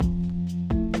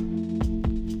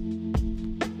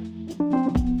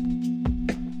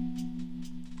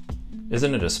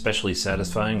Isn't it especially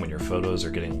satisfying when your photos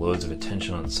are getting loads of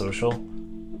attention on social?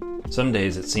 Some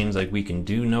days it seems like we can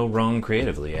do no wrong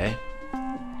creatively, eh?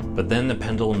 But then the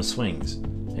pendulum swings,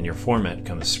 and your format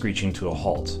comes screeching to a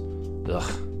halt.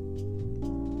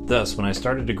 Ugh. Thus, when I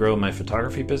started to grow my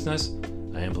photography business,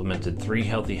 I implemented 3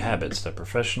 healthy habits that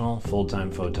professional, full-time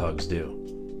photogs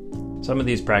do. Some of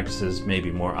these practices may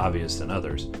be more obvious than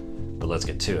others, but let's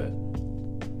get to it.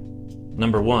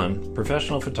 Number 1,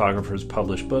 professional photographers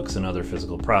publish books and other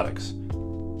physical products.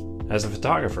 As a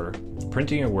photographer,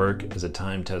 printing your work is a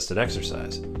time-tested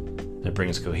exercise. It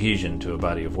brings cohesion to a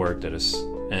body of work that has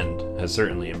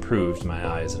certainly improved my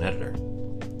eye as an editor.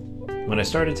 When I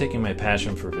started taking my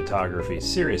passion for photography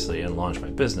seriously and launched my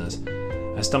business,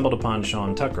 I stumbled upon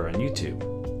Sean Tucker on YouTube.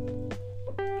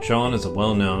 Sean is a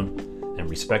well-known and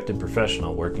respected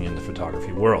professional working in the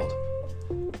photography world.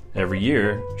 Every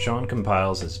year, Sean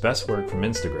compiles his best work from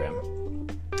Instagram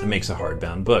and makes a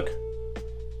hardbound book.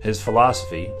 His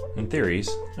philosophy and theories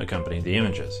accompany the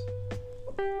images.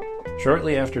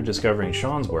 Shortly after discovering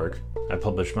Sean's work, I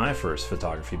published my first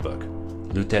photography book,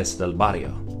 Luces del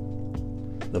Barrio.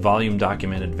 The volume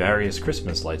documented various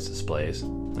Christmas lights displays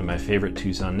in my favorite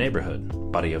Tucson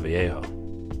neighborhood, Barrio Viejo.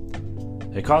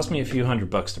 It cost me a few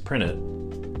 $100 to print it,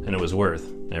 and it was worth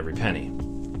every penny.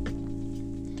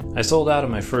 I sold out of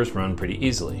my first run pretty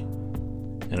easily,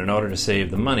 and in order to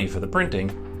save the money for the printing,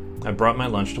 I brought my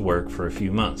lunch to work for a few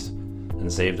months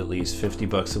and saved at least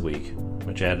 $50 a week,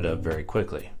 which added up very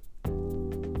quickly.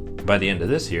 By the end of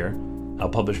this year, I'll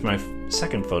publish my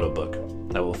second photo book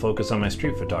that will focus on my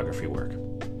street photography work.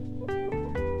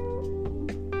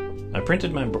 I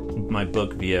printed my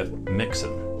book via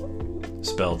Mixam,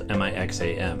 spelled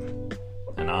M-I-X-A-M,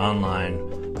 an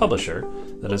online publisher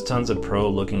that has tons of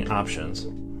pro-looking options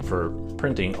for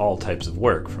printing all types of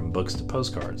work, from books to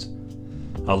postcards.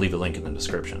 I'll leave a link in the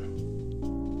description.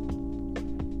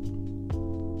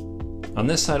 On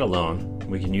this site alone,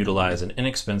 we can utilize an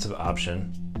inexpensive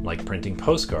option like printing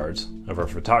postcards of our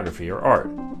photography or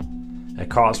art. It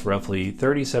costs roughly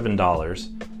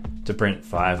 $37 to print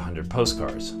 500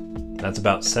 postcards. That's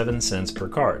about 7 cents per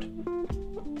card.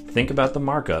 Think about the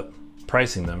markup,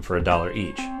 pricing them for $1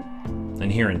 each.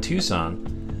 And here in Tucson,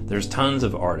 there's tons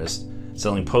of artists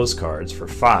selling postcards for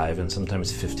 $5 and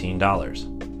sometimes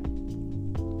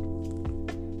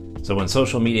 $15. So when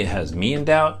social media has me in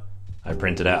doubt, I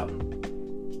print it out.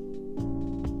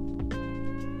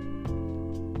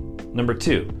 Number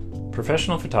 2,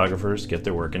 professional photographers get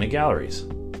their work into galleries.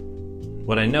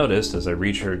 What I noticed as I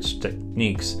researched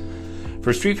techniques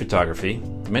for street photography,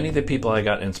 many of the people I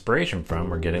got inspiration from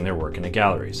were getting their work into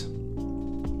galleries.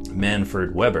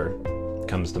 Manfred Weber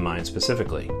comes to mind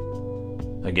specifically.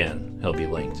 Again, he'll be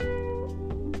linked.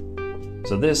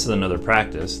 So this is another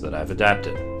practice that I've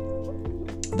adapted.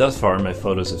 Thus far, my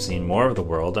photos have seen more of the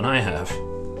world than I have.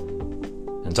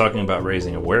 And talking about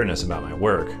raising awareness about my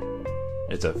work,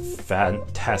 it's a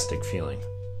fantastic feeling.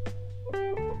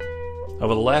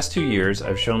 Over the last 2 years,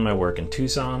 I've shown my work in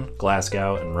Tucson,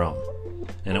 Glasgow, and Rome,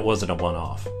 and it wasn't a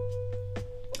one-off.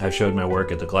 I've showed my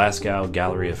work at the Glasgow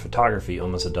Gallery of Photography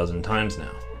almost a dozen times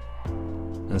now.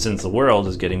 And since the world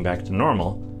is getting back to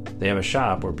normal, they have a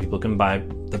shop where people can buy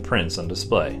the prints on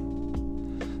display.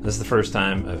 This is the first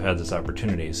time I've had this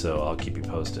opportunity, so I'll keep you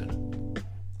posted.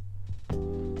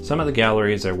 Some of the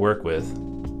galleries I work with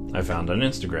I found on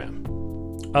Instagram.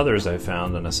 Others I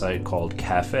found on a site called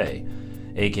Cafe,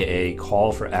 aka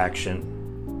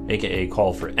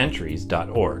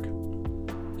callforentries.org.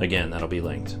 Again, that'll be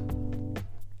linked.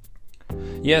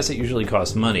 Yes, it usually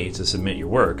costs money to submit your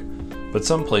work, but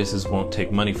some places won't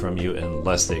take money from you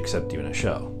unless they accept you in a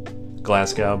show,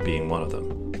 Glasgow being one of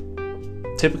them.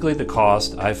 Typically the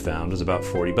cost I've found is about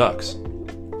 $40.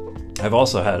 I've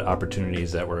also had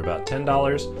opportunities that were about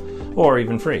 $10 or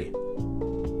even free.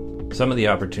 Some of the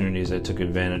opportunities I took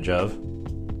advantage of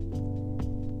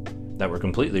that were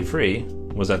completely free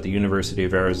was at the University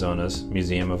of Arizona's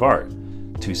Museum of Art,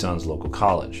 Tucson's local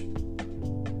college.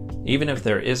 Even if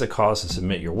there is a cost to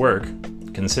submit your work,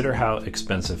 consider how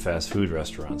expensive fast food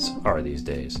restaurants are these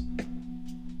days.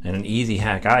 And an easy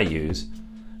hack I use,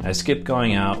 I skip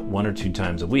going out 1 or 2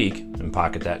 times a week and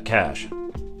pocket that cash.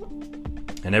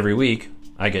 And every week,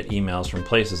 I get emails from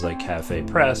places like Cafe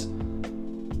Press,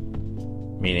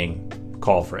 meaning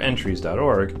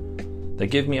callforentries.org, that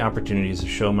give me opportunities to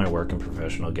show my work in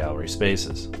professional gallery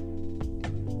spaces.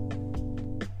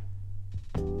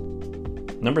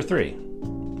 Number 3,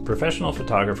 professional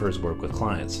photographers work with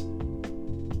clients.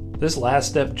 This last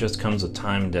step just comes with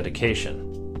time and dedication,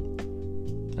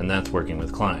 and that's working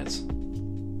with clients.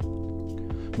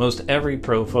 Most every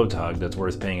pro photog that's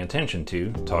worth paying attention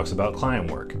to talks about client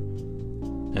work.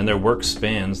 and their work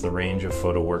spans the range of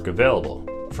photo work available,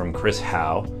 from Chris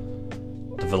Howe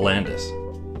to Volandis.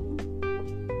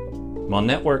 While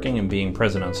networking and being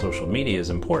present on social media is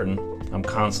important, I'm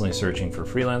constantly searching for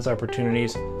freelance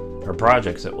opportunities or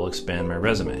projects that will expand my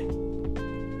resume.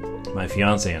 My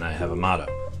fiance and I have a motto: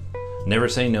 never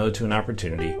say no to an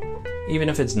opportunity, even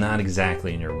if it's not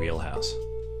exactly in your wheelhouse.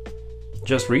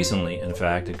 Just recently, in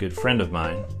fact, a good friend of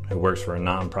mine who works for a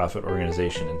nonprofit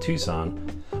organization in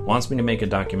Tucson wants me to make a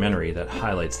documentary that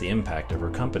highlights the impact of her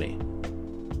company.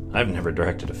 I've never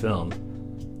directed a film,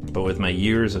 but with my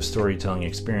years of storytelling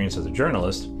experience as a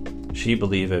journalist, she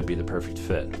believed I'd be the perfect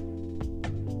fit.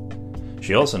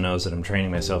 She also knows that I'm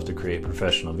training myself to create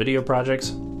professional video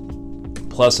projects,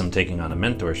 plus I'm taking on a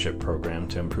mentorship program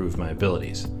to improve my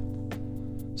abilities.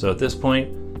 So at this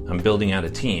point, I'm building out a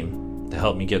team to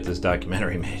help me get this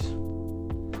documentary made.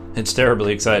 It's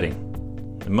terribly exciting,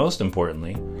 and most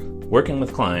importantly, working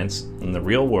with clients in the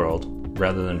real world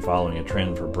rather than following a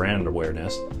trend for brand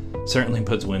awareness certainly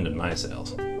puts wind in my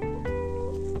sails.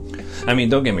 I mean,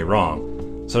 don't get me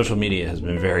wrong, social media has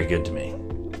been very good to me.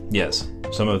 Yes,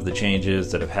 some of the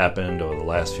changes that have happened over the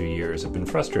last few years have been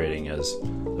frustrating as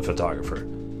a photographer,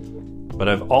 but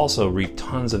I've also reaped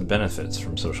tons of benefits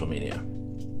from social media.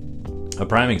 A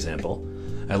prime example,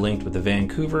 I linked with the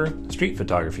Vancouver Street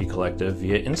Photography Collective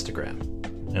via Instagram,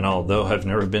 and although I've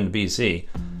never been to BC,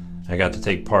 I got to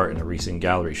take part in a recent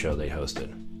gallery show they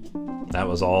hosted. That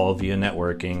was all via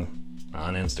networking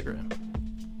on Instagram.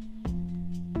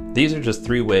 These are just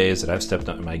 3 ways that I've stepped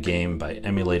up my game by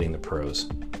emulating the pros.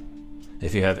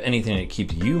 If you have anything that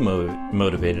keeps you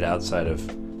motivated outside of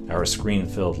our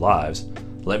screen-filled lives,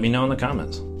 let me know in the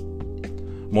comments.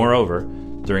 Moreover,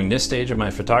 during this stage of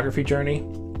my photography journey,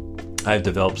 I've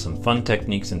developed some fun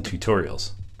techniques and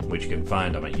tutorials, which you can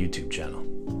find on my YouTube channel.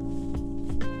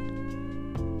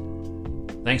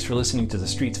 Thanks for listening to the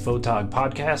Streets Photog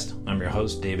podcast. I'm your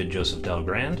host, David Joseph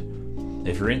Delgrand.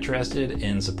 If you're interested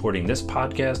in supporting this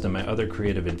podcast and my other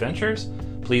creative adventures,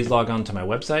 please log on to my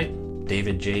website,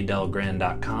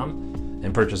 davidjdelgrand.com,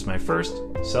 and purchase my first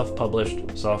self-published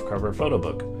softcover photo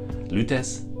book,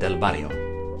 Lutes del Barrio.